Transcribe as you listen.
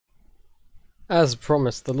As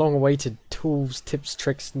promised, the long-awaited tools, tips,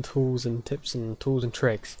 tricks and tools and tips and tools and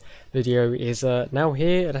tricks video is now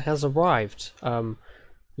here and it has arrived.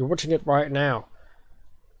 You're watching it right now.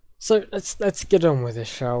 So let's get on with this,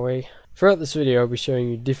 shall we? Throughout this video I'll be showing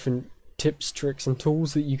you different tips, tricks and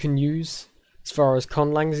tools that you can use as far as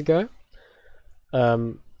conlangs go.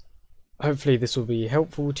 Hopefully this will be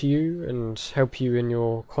helpful to you and help you in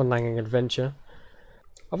your conlanging adventure.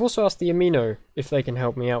 I've also asked the Amino if they can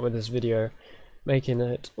help me out with this video, making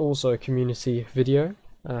it also a community video,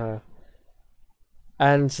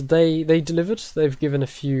 and they delivered. They've given a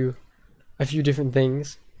few different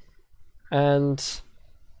things, and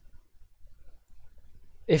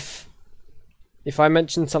if I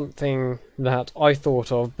mention something that I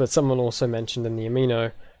thought of but someone also mentioned in the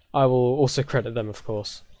Amino, I will also credit them, of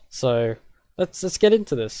course. So let's get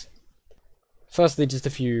into this. Firstly, just a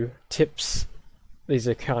few tips. These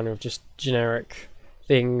are kind of just generic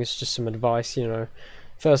things, just some advice, you know.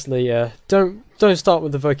 Firstly, don't start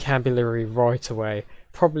with the vocabulary right away.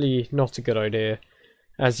 Probably not a good idea,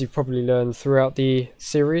 as you've probably learned throughout the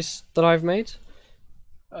series that I've made.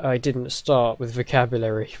 I didn't start with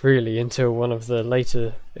vocabulary really until one of the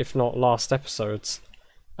later, if not last episodes.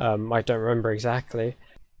 I don't remember exactly.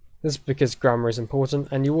 This is because grammar is important,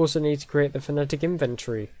 and you also need to create the phonetic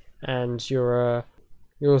inventory and your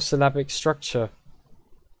syllabic structure.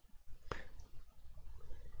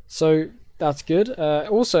 So that's good.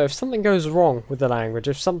 Also, if something goes wrong with the language,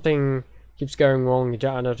 if something keeps going wrong, you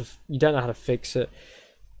don't know how to fix it,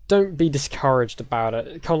 don't be discouraged about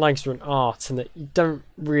it. Conlangs are an art, and that you don't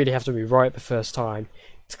really have to be right the first time.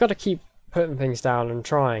 It's got to keep putting things down and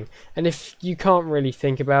trying. And if you can't really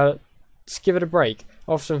think about it, just give it a break.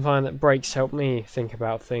 I often find that breaks help me think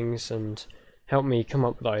about things and help me come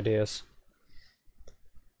up with ideas.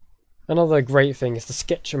 Another great thing is to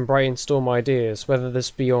sketch and brainstorm ideas, whether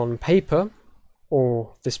this be on paper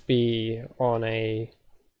or this be on a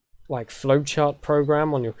flowchart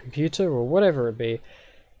program on your computer or whatever it be.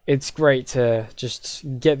 It's great to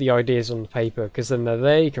just get the ideas on the paper, because then they're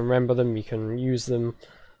there, you can remember them, you can use them,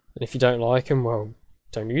 and if you don't like them, well,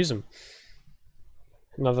 don't use them.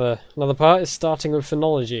 Another part is starting with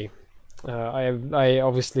phonology. I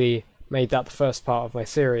obviously made that the first part of my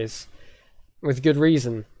series with good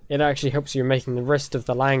reason. It actually helps you in making the rest of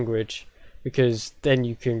the language, because then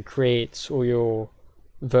you can create all your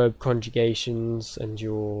verb conjugations and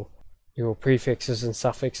your prefixes and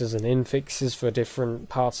suffixes and infixes for different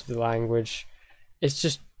parts of the language. It's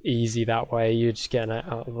just easy that way. You're just getting it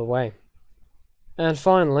out of the way. And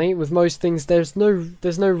finally, with most things, there's no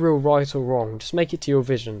real right or wrong. Just make it to your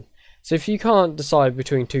vision. So if you can't decide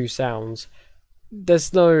between two sounds,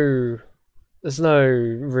 there's no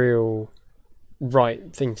real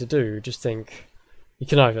right thing to do. Just think you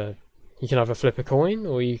can either flip a coin,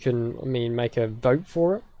 or you can make a vote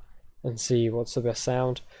for it and see what's the best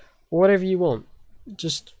sound, or whatever you want.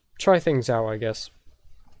 Just try things out, I guess.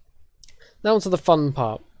 Now onto the fun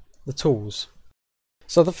part, the tools.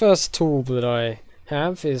 So the first tool that I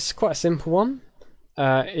have is quite a simple one.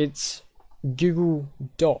 It's Google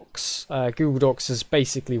Docs. Google Docs is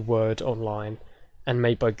basically Word online and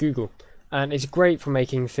made by Google, and it's great for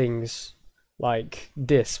making things like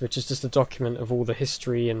this, which is just a document of all the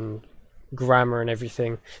history and grammar and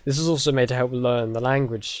everything. This is also made to help learn the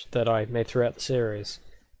language that I made throughout the series.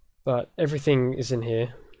 But everything is in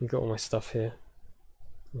here. You've got all my stuff here.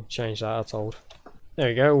 I'll change that, that's old. There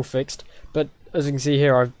we go, all fixed. But as you can see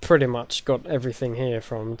here, I've pretty much got everything here,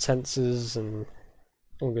 from tenses and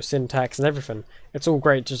all your syntax and everything. It's all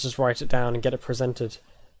great to just write it down and get it presented.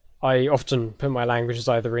 I often put my languages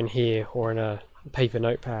either in here or in a paper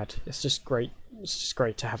notepad. It's just great. It's just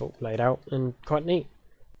great to have it laid out and quite neat.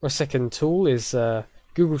 My second tool is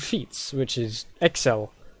Google Sheets, which is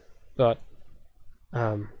Excel, but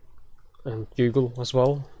and Google as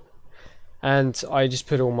well. And I just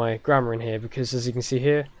put all my grammar in here because, as you can see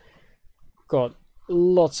here, I've got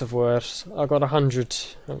lots of words. I've got 100.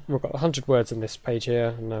 We've got 100 words in this page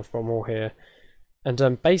here, and I've got more here.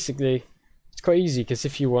 And basically, it's quite easy, because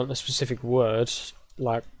if you want a specific word,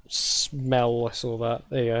 like smell, I saw that.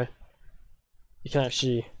 There you go. You can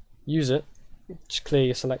actually use it. Just clear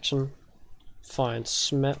your selection. Find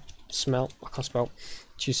smell. I can't spell.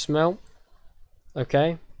 Choose smell.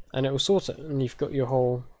 Okay, and it will sort it, and you've got your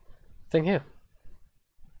whole thing here.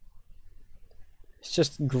 It's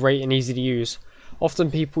just great and easy to use.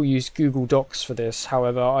 Often people use Google Docs for this,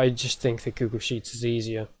 however I just think that Google Sheets is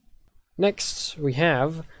easier. Next we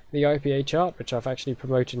have the IPA chart, which I've actually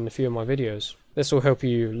promoted in a few of my videos. This will help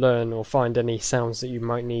you learn or find any sounds that you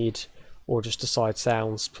might need, or just decide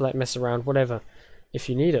sounds, mess around, whatever, if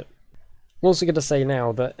you need it. I'm also going to say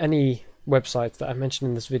now that any websites that I mentioned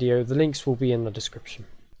in this video. The links will be in the description.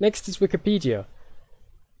 Next is Wikipedia.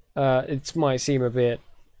 It might seem a bit,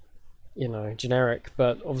 you know, generic,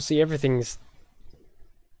 but obviously everything's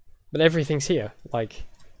here. Like,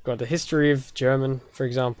 got the history of German, for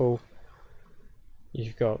example.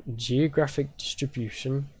 You've got geographic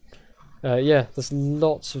distribution. Yeah, there's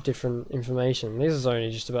lots of different information. This is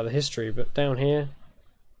only just about the history, but down here,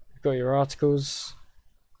 you've got your articles.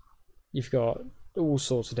 You've got all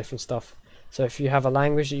sorts of different stuff. So if you have a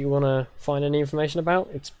language that you want to find any information about,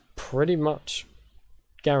 it's pretty much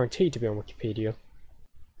guaranteed to be on Wikipedia.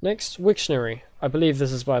 Next, Wiktionary. I believe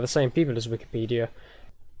this is by the same people as Wikipedia,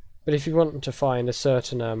 but if you want to find a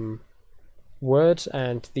certain word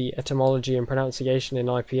and the etymology and pronunciation in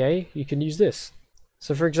IPA, you can use this.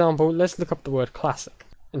 So for example, let's look up the word classic.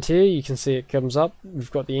 And here you can see it comes up.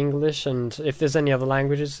 We've got the English, and if there's any other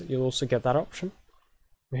languages, you'll also get that option.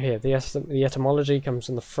 Here, the etymology comes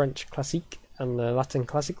from the French classique and the Latin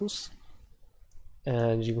classicals.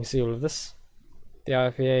 And you can see all of this. The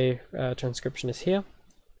IPA transcription is here.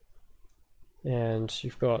 And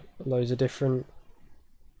you've got loads of different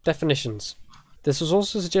definitions. This was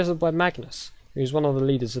also suggested by Magnus, who's one of the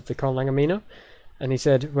leaders of the Conlang Amino. And he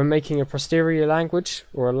said, when making a posterior language,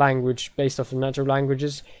 or a language based off of natural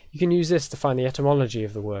languages, you can use this to find the etymology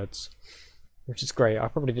of the words. Which is great. I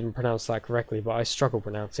probably didn't pronounce that correctly, but I struggle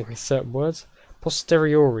pronouncing certain words.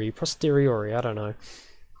 Posteriori, I don't know.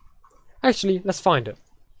 Actually, let's find it.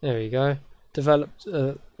 There we go. Developed,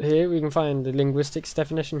 here we can find the linguistics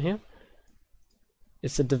definition here.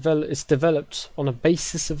 It's developed on a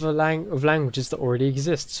basis of languages that already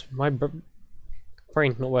exists. My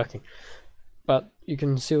brain's not working. But you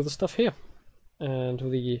can see all the stuff here. And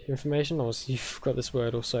all the information. Obviously, you've got this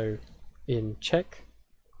word also in Czech.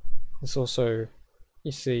 It's also,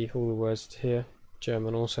 you see all the words here.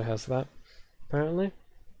 German also has that, apparently.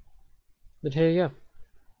 But here, yeah.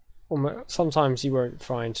 Sometimes you won't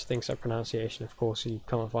find things like pronunciation, of course, you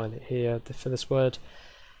can't find it here for this word.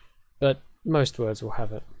 But most words will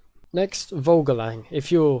have it. Next, Volgalang.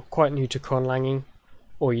 If you're quite new to conlanging,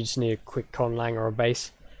 or you just need a quick conlang or a base,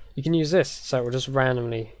 you can use this. So it will just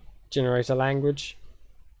randomly generate a language.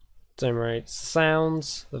 Generates the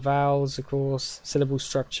sounds, the vowels, of course, syllable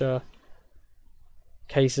structure,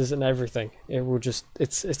 cases, and everything. It will just,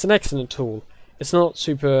 it's an excellent tool. It's not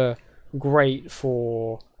super great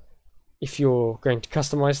for if you're going to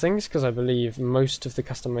customize things, because I believe most of the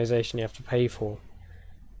customization you have to pay for.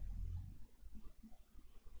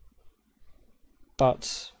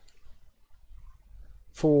 But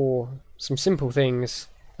for some simple things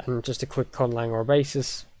and just a quick conlang or a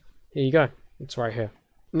basis, here you go. It's right here.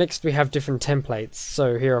 Next we have different templates.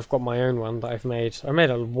 So here I've got my own one that I've made. I made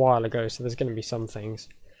it a while ago, so there's going to be some things.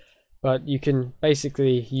 But you can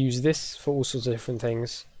basically use this for all sorts of different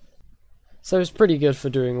things. So it's pretty good for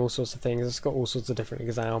doing all sorts of things. It's got all sorts of different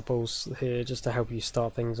examples here just to help you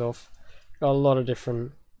start things off. Got a lot of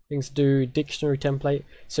different things to do. Dictionary template.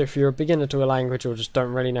 So if you're a beginner to a language or just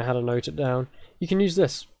don't really know how to note it down, you can use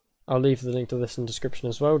this. I'll leave the link to this in the description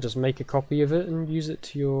as well. Just make a copy of it and use it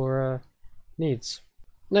to your needs.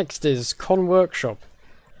 Next is Con Workshop.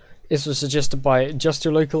 This was suggested by Just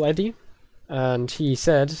Your Local Eddie, and he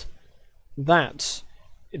said that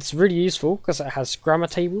it's really useful because it has grammar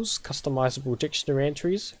tables, customizable dictionary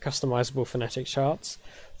entries, customizable phonetic charts,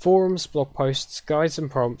 forums, blog posts, guides and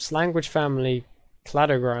prompts, language family,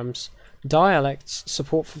 cladograms, dialects,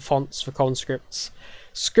 support for fonts for conscripts,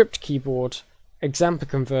 script keyboard, example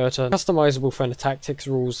converter, customizable phonotactics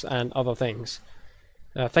rules, and other things.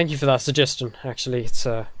 Thank you for that suggestion. Actually, it's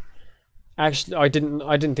actually I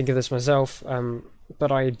didn't think of this myself,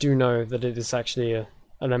 but I do know that it is actually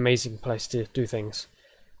an amazing place to do things.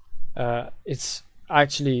 It's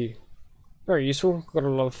actually very useful. Got a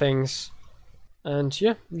lot of things, and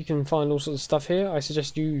yeah, you can find all sorts of stuff here. I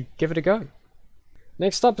suggest you give it a go.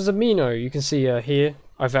 Next up is Amino. You can see here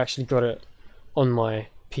I've actually got it on my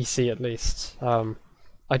PC at least.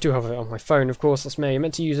 I do have it on my phone, of course. That's me. I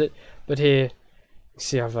meant to use it, but here.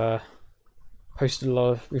 See, I've posted a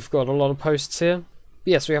lot. We've got a lot of posts here.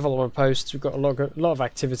 Yes, we have a lot of posts. We've got a lot of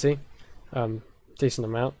activity. Decent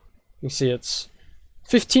amount. You see, it's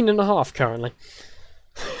 15.5 currently.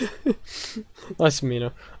 Nice,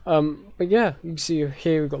 Amino. But yeah, you can see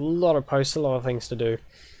here we've got a lot of posts, a lot of things to do,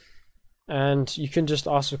 and you can just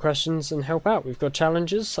ask for questions and help out. We've got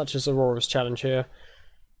challenges such as Aurora's challenge here,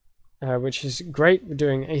 which is great. We're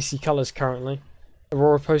doing AC Colors currently.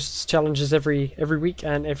 Aurora posts challenges every week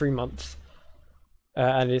and every month,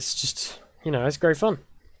 and it's just, you know, it's great fun.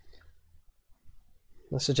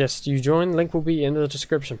 I suggest you join. Link will be in the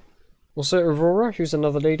description. Also, Aurora, who's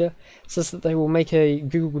another leader, says that they will make a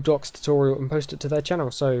Google Docs tutorial and post it to their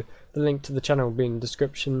channel, so the link to the channel will be in the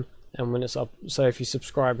description and when it's up, so if you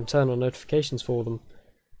subscribe and turn on notifications for them,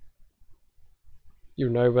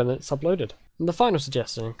 you'll know when it's uploaded. And the final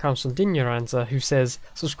suggestion comes from Dinyaranza, who says,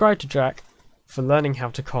 subscribe to Jack for learning how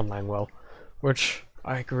to Conlang well, which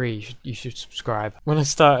I agree, you should subscribe. When I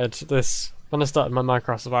started my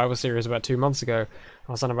Minecraft Survival series about 2 months ago,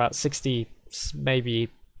 I was on about 60, maybe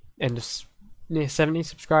near 70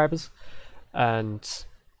 subscribers, and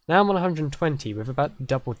now I'm on 120. We've about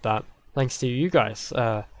doubled that, thanks to you guys.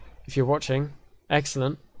 If you're watching,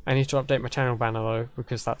 excellent. I need to update my channel banner though,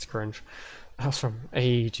 because that's cringe. That was from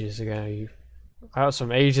ages ago. That was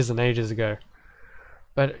from ages and ages ago.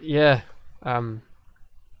 But yeah, of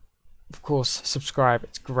course, subscribe.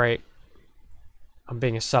 It's great. I'm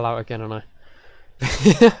being a sellout again, aren't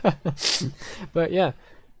I? But yeah,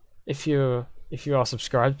 if you are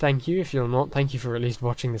subscribed, thank you. If you're not, thank you for at least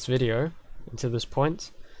watching this video until this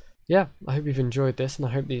point. Yeah, I hope you've enjoyed this, and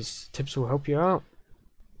I hope these tips will help you out.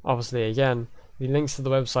 Obviously, again, the links to the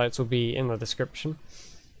websites will be in the description.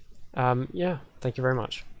 Yeah, thank you very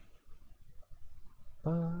much.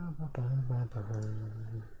 Bye, bye, bye, bye,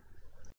 bye.